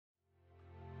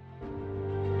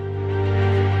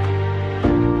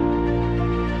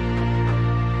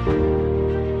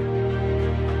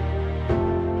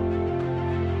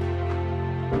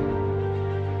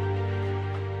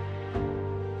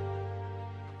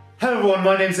Hello everyone,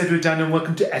 my name is EthiVegan and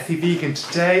welcome to EthiVegan.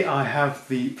 Today I have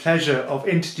the pleasure of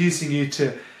introducing you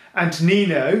to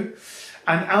Antonino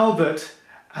and Albert,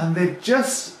 and they've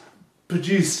just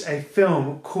produced a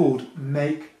film called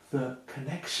Make the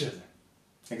Connection.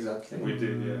 Exactly. We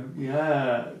did, yeah.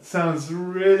 Yeah, it sounds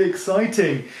really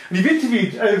exciting. And you've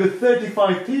interviewed over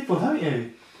 35 people, haven't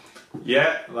you?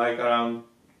 Yeah, like around,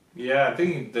 I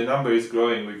think the number is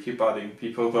growing, we keep adding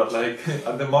people, but like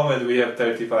at the moment we have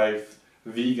 35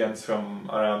 vegans from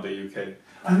around the UK.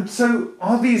 And so,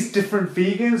 are these different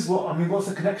vegans? What's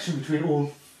the connection between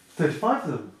all 35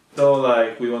 of them? So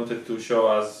like we wanted to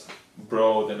show as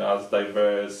broad and as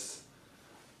diverse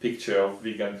picture of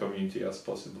vegan community as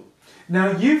possible.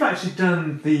 Now, you've actually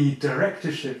done the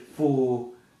directorship for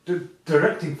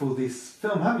directing for this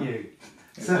film, haven't you?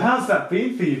 So how's that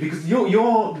been for you? Because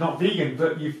you're not vegan,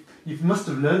 but you must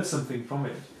have learned something from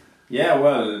it. Yeah,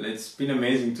 well, it's been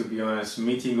amazing, to be honest,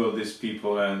 meeting all these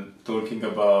people and talking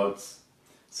about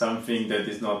something that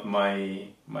is not my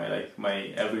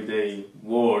everyday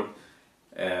world.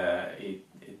 It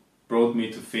brought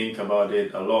me to think about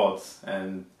it a lot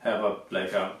and have a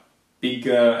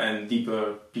bigger and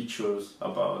deeper pictures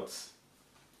about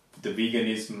the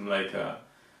veganism, like a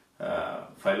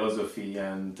philosophy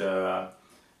and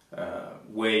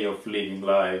way of living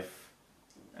life.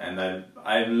 And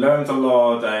I learned a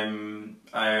lot.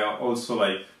 I also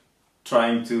like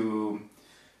trying to,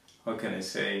 how can I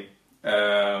say,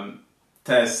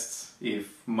 test if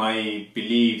my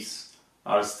beliefs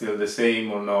are still the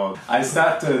same or not. I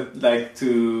started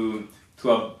to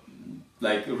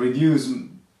reduce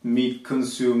meat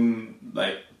consume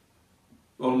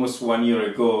almost 1 year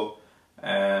ago,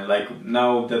 and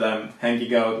now that I'm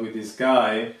hanging out with this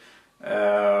guy,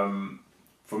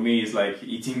 for me it's like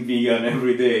eating vegan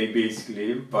every day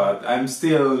basically, but I'm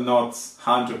still not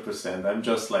 100%. I'm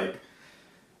just like,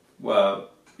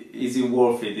 well, is it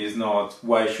worth it? Is not?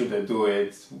 Why should I do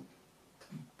it?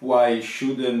 Why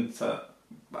shouldn't I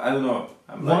don't know.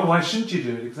 Why shouldn't you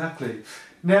do it exactly?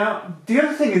 Now, the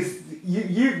other thing is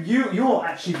you're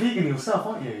actually vegan yourself,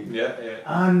 aren't you? Yeah.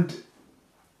 And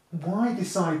why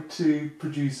decide to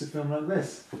produce a film like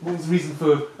this? What was the reason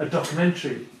for a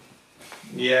documentary?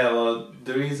 Yeah, well,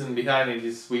 the reason behind it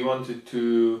is we wanted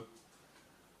to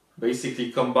basically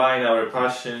combine our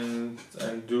passion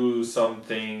and do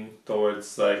something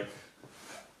towards I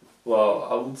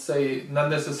would say not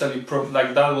necessarily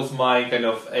that was my kind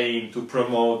of aim, to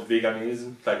promote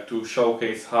veganism, to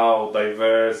showcase how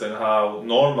diverse and how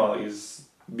normal is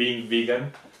being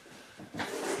vegan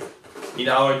in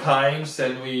our times.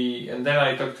 And then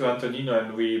I talked to Antonino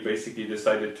and we basically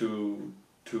decided to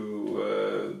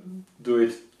do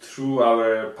it through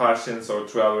our passions or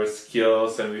through our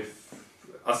skills, and we've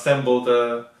assembled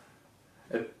an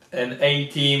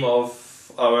A-team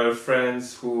of our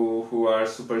friends who are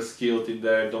super skilled in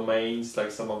their domains.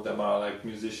 Like some of them are like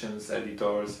musicians,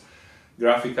 editors,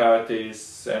 graphic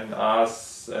artists, and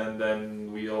us, and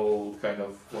then we all kind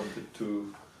of wanted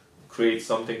to create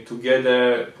something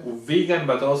together, vegan,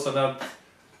 but also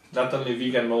not only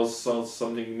vegan, but also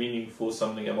something meaningful,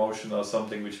 something emotional,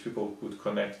 something which people could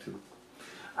connect to.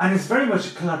 And it's very much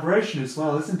a collaboration as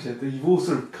well, isn't it? That you've all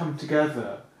sort of come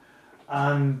together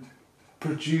and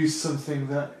produced something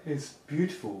that is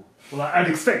beautiful. Well, I'd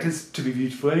expect it to be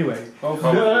beautiful anyway. It will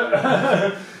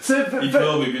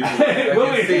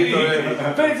be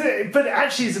beautiful. But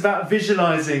actually it's about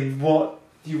visualising what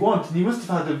you want, and you must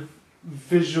have had a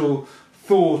visual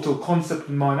thought or concept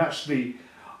in mind. Actually,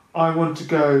 I want to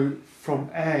go from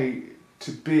A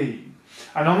to B.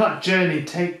 And on that journey,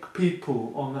 take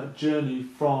people on that journey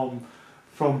from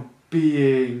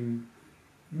being,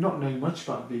 not knowing much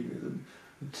about veganism,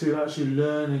 to actually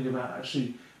learning about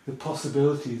actually the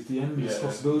possibilities, the endless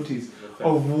possibilities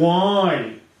of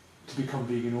why to become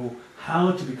vegan, or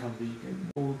how to become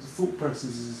vegan, or the thought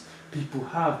processes people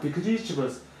have, because each of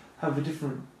us have a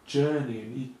different journey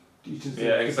and each is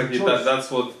exactly. That's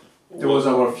what was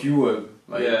our fuel.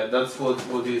 That's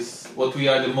what we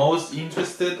are the most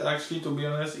interested, actually, to be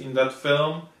honest, in that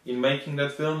film, in making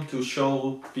that film, to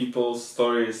show people's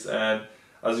stories. And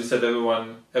as you said,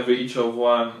 each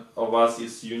one of us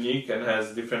is unique and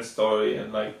has different story.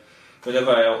 And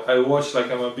whenever I watch,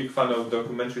 I'm a big fan of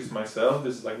documentaries myself.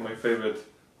 This is my favorite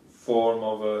form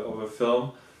of a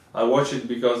film. I watch it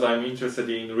because I'm interested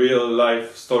in real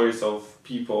life stories of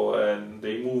people, and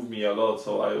they move me a lot.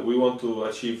 So we want to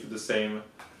achieve the same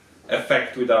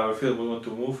effect with our film. We want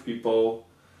to move people,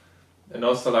 and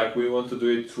also we want to do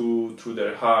it through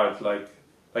their heart.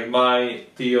 My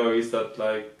theory is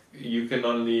that you can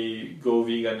only go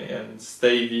vegan and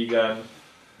stay vegan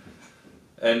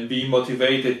and be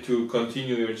motivated to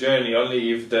continue your journey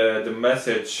only if the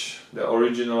message, the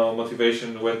original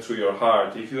motivation went through your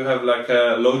heart. If you have like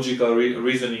a logical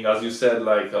reasoning, as you said,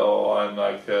 like, oh, I'm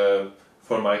like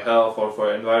for my health or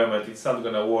for environment, it's not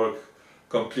gonna work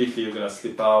completely, you're gonna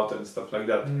slip out and stuff like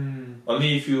that.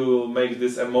 Only if you make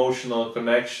this emotional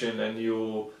connection and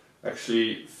you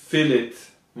actually feel it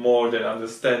more than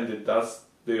understand it, that's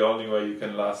the only way you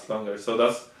can last longer. So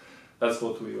that's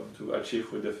what we want to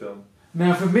achieve with the film.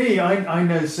 Now, for me, I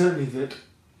know certainly that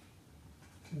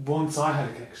once I had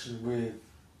a connection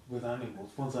with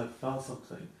animals, once I felt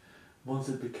something, once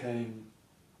it became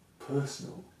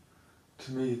personal,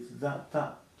 to me that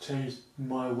changed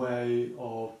my way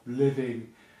of living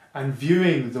and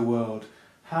viewing the world.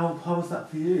 How was that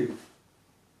for you?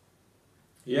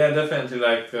 Yeah, definitely.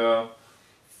 Like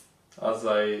as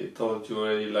I told you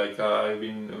already, like I've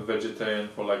been a vegetarian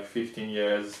for like 15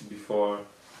 years before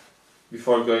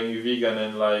going vegan,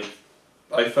 and like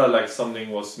I felt like something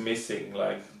was missing,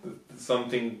 like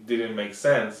something didn't make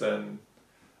sense. And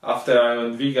after I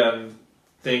went vegan,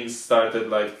 things started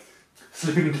like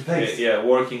slipping into place. Yeah,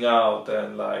 working out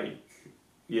and like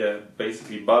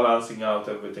basically balancing out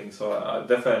everything. So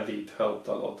definitely it helped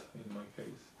a lot in my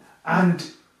case. And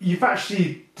you've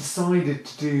actually decided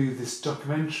to do this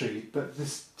documentary, but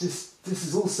this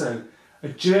is also a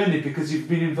journey because you've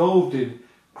been involved in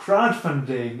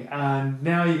crowdfunding, and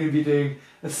now you're going to be doing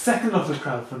a second lot of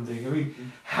crowdfunding. I mean,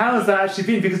 how has that actually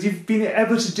been? Because you've been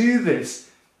able to do this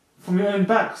from your own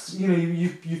backs. You know,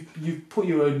 you've put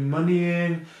your own money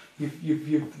in,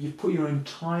 you've put your own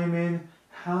time in.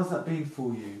 How's that been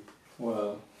for you?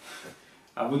 Well,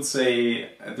 I would say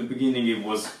at the beginning it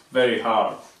was very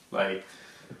hard. Like,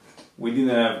 we didn't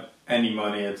have any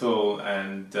money at all,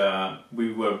 and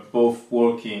we were both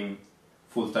working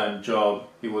full-time job.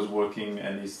 He was working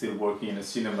and he's still working in a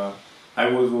cinema. I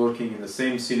was working in the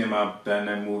same cinema, then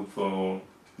I moved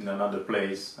in another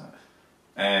place,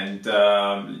 and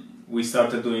we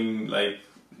started doing like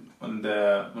on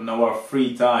our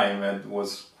free time. It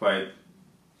was quite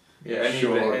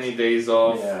any days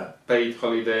off, paid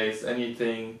holidays,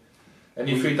 anything,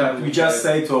 any free time. We just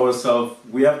say to ourselves,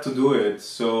 we have to do it.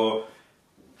 So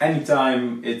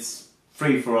anytime it's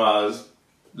free for us,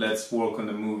 let's work on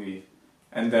the movie.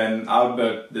 And then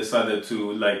Albert decided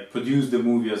to like produce the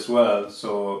movie as well,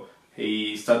 so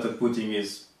he started putting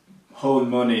his whole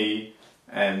money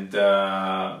and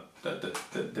how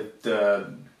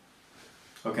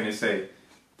can I say,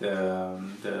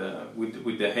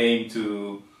 with the aim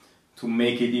to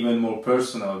make it even more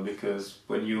personal, because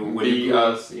when you be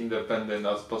as independent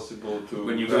as possible, to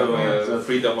when you have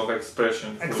freedom of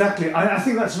expression. Exactly, I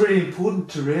think that's really important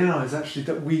to realise actually,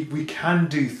 that we can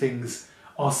do things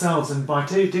ourselves, and by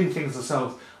doing things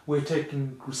ourselves, we're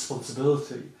taking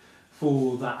responsibility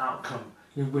for that outcome.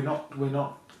 You know, we're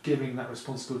not giving that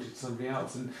responsibility to somebody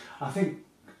else, and I think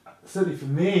certainly for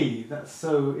me that's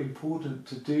so important,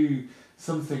 to do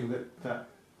something that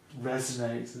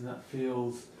resonates and that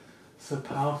feels so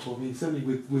powerful. I mean, certainly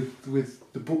with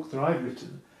the book that I've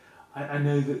written, I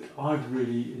know that I've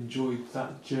really enjoyed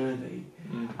that journey,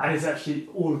 and it's actually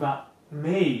all about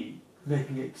me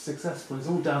making it successful. It's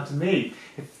all down to me.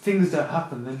 If things don't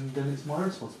happen, then it's my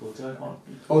responsibility.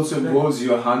 Also involves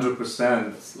you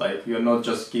 100%. Like, you're not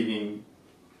just giving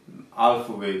half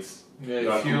of it. Yeah,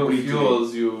 it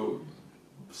fuels you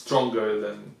stronger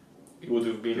than it would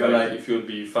have been like if you'd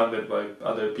be funded by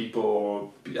other people,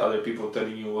 or other people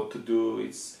telling you what to do.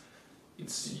 It's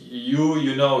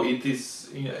you know, it is,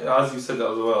 as you said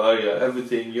as well earlier,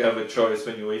 everything, you have a choice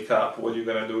when you wake up, what you're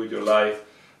gonna do with your life,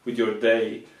 with your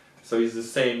day. So it's the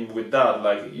same with that,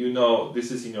 like, you know, this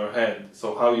is in your hand,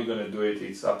 so how you're gonna do it,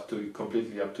 it's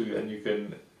completely up to you, and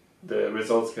the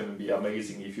results can be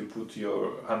amazing if you put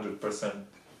your 100%.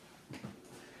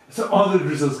 So are the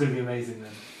results going to be amazing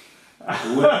then?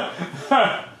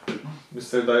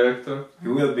 Mr. Director? It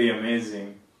will be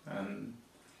amazing, and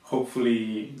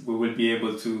hopefully we will be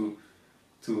able to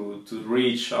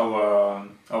reach our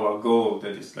goal,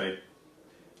 that is like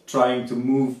trying to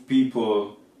move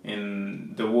people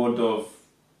in the world of,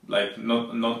 like,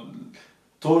 not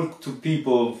talk to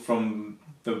people from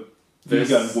the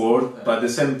vegan world, but at the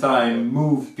same time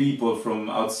move people from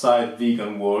outside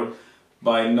vegan world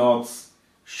by not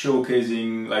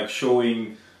showcasing, like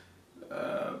showing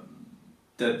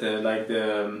the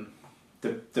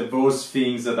worst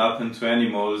things that happen to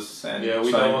animals, and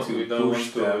we don't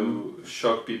want to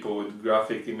shock people with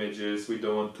graphic images. We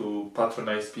don't want to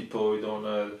patronize people. We don't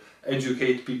want to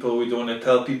educate people. We don't want to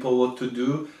tell people what to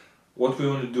do. What we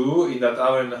want to do in that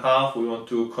hour and a half, we want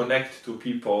to connect to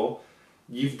people,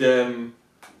 give them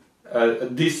a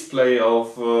display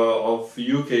of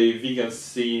UK vegan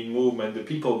scene movement, the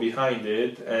people behind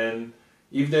it, and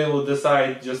if they will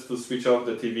decide just to switch off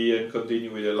the TV and continue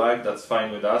with their life, that's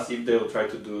fine with us. If they will try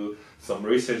to do some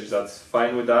research, that's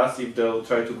fine with us. If they'll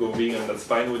try to go vegan, that's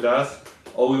fine with us.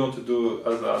 All we want to do,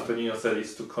 as Antonino said,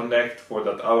 is to connect for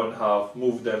that hour and a half,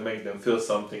 move them, make them feel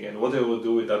something, and what they will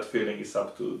do with that feeling is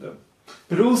up to them.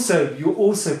 But also, you're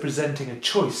also presenting a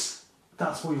choice.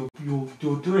 That's what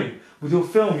you're doing. With your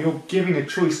film, you're giving a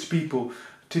choice to people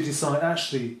to decide,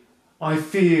 actually, I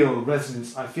feel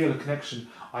resonance, I feel a connection,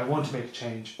 I want to make a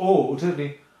change. Or,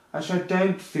 alternatively, actually, I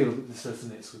don't feel that this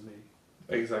resonates with me.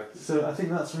 Exactly. So I think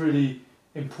that's really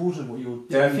important what you're doing.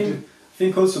 Yeah, I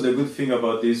think also the good thing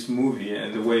about this movie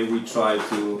and the way we try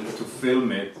to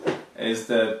film it is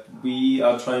that we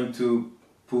are trying to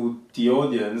put the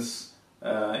audience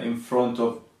in front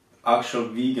of actual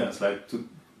vegans, like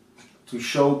to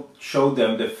show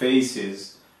them the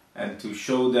faces and to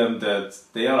show them that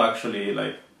they are actually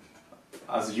like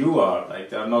as you are, like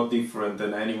they are not different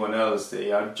than anyone else. They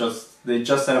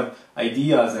just have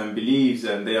ideas and beliefs,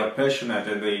 and they are passionate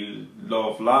and they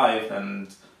love life, and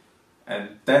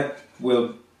that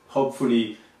will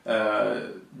hopefully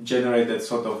generate that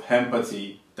sort of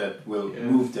empathy that will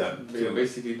move them.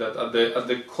 Basically, that at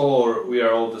the core we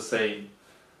are all the same,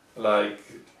 like,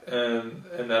 and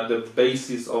at the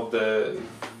basis of the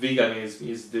veganism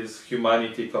is this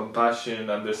humanity, compassion,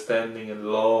 understanding,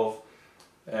 and love.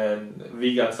 And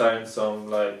vegans aren't some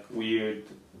like weird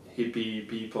hippie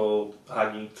people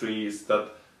hugging trees that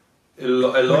a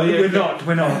lawyer.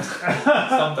 We're not.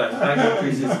 Sometimes hugging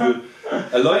trees is good.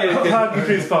 A lawyer hugging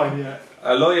trees is fine, yeah.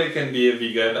 A lawyer can be a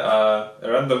vegan. A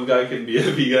random guy can be a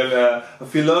vegan. A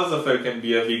philosopher can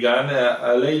be a vegan.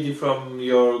 A lady from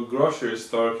your grocery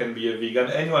store can be a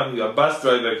vegan. Anyone, a bus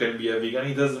driver can be a vegan.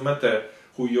 It doesn't matter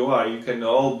who you are. You can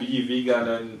all be vegan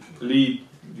and lead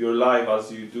your life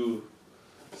as you do.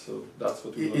 So that's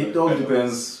what it all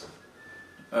depends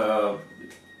about,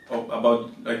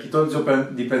 like, it also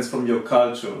depends from your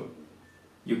culture.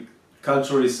 Your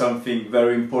culture is something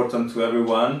very important to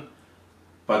everyone,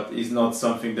 but it's not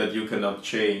something that you cannot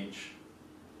change.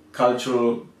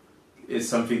 Culture is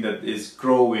something that is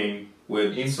growing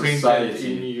with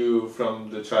society in you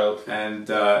from the childhood, and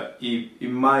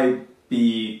it might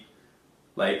be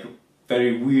like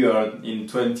very weird in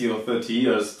 20 or 30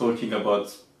 years talking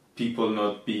about people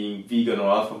not being vegan or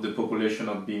half of the population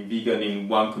not being vegan in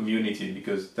one community,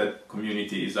 because that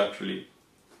community is actually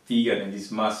vegan and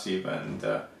is massive, and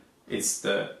it's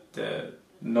the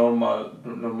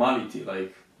normality,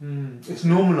 like it's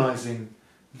normalizing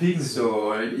veganism.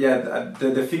 So yeah,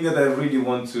 the thing that I really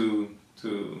want to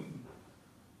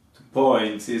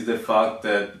point is the fact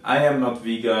that I am not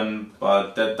vegan,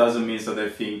 but that doesn't mean that I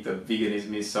think that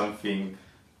veganism is something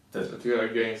that you are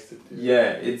against it.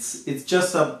 Yeah, it's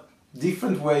just a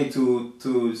different way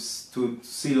to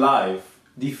see life,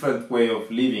 different way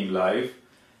of living life,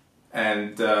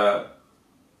 and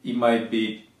it might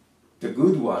be the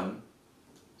good one.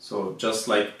 So just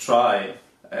like try,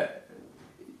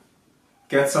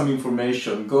 get some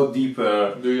information, go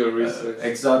deeper, do your research.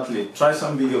 Exactly, try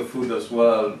some vegan food as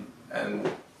well,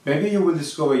 and maybe you will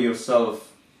discover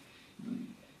yourself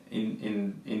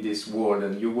in this world,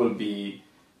 and you will be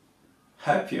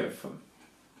happier.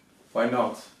 Why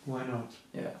not? Why not?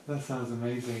 Yeah. That sounds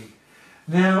amazing.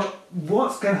 Now,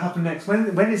 what's going to happen next?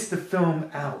 When is the film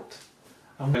out?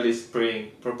 Early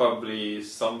spring, probably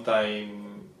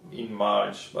sometime in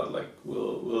March, but like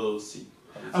we'll see.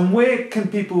 And where can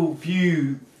people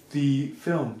view the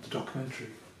film, the documentary?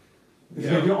 Is it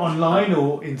going to be online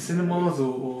or in cinemas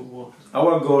or what?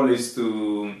 Our goal is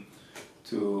to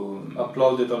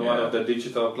upload it on one of the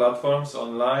digital platforms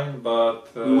online,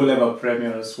 but we will have a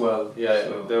premiere as well. Yeah,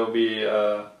 so there will be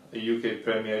a UK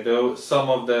premiere. Though some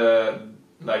of the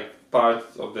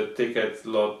parts of the ticket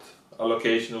lot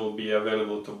allocation will be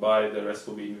available to buy. The rest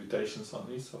will be invitations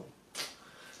only. So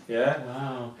yeah.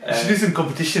 Wow. You should do some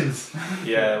competitions.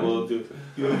 Yeah, we'll do.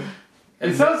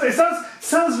 It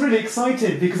sounds really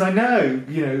exciting, because I know,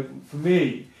 for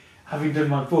me, having done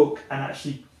my book and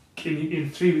actually in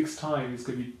 3 weeks' time it's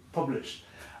going to be published,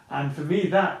 and for me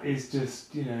that is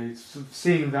just sort of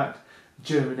seeing that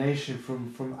germination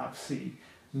from absolutely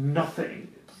nothing.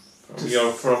 From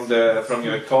your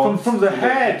thoughts from the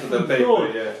head to the paper,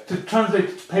 thought, to translate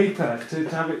it to paper, to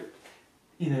have it,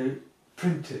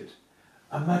 printed.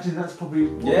 Imagine that's probably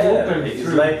what you're going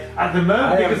through at the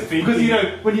moment, because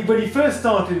when you first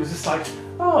started, it was just like,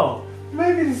 oh,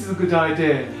 maybe this is a good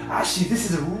idea. Actually, this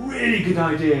is a really good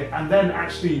idea, and then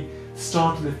actually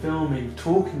starting the filming,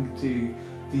 talking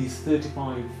to these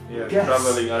 35 Yeah, guests.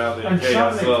 traveling around the And UK as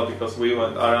travelling. well, because we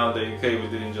went around the UK, we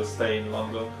didn't just stay in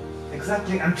London.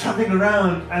 Exactly, and travelling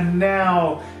around, and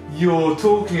now you're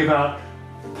talking about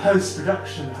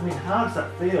post-production. I mean, how does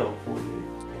that feel for you?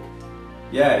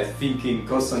 Yeah, thinking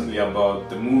constantly about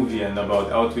the movie and about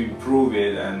how to improve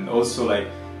it, and also like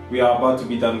we are about to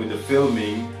be done with the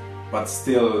filming, but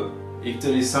still, if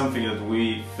there is something that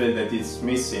we feel that is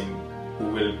missing, we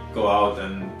will go out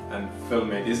and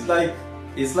film it.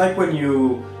 It's like when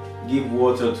you give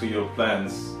water to your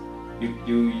plants.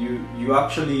 You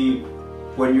actually,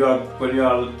 when you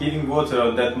are giving water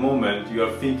at that moment, you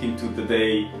are thinking to the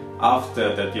day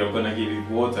after that you're gonna give it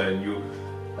water, and you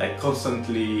like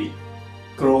constantly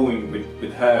growing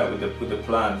with her, with the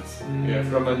plants. Yeah,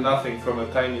 from a nothing, from a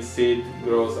tiny seed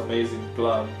grows amazing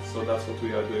plant. So that's what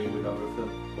we are doing with our film,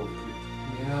 hopefully.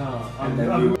 Yeah, And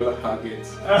then you will hug it.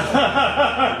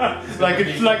 like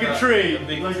a tree. A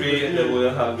big Like tree, and then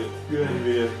we'll hug it.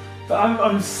 Yeah. But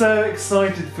I'm so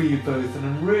excited for you both, and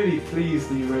I'm really pleased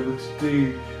that you were able to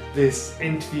do this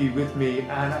interview with me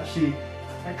and actually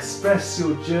express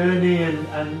your journey and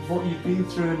what you've been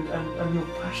through and your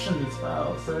passion as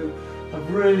well. So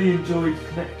I've really enjoyed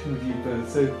connecting with you both.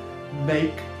 So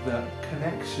make that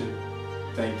connection.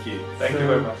 Thank you. Thank you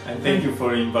very much. And thank you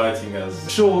for inviting us. I'm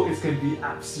sure it's going to be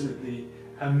absolutely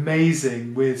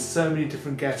amazing with so many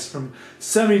different guests from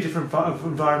so many different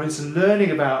environments, and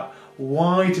learning about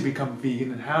why to become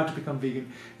vegan and how to become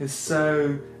vegan is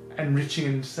so enriching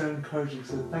and so encouraging.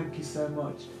 So thank you so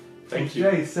much. Thank you.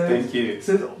 Jay. So, Thank you.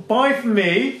 So bye from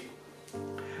me,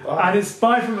 Bye. and it's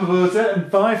bye from Roberta and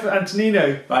bye from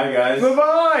Antonino. Bye guys. Bye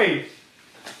bye.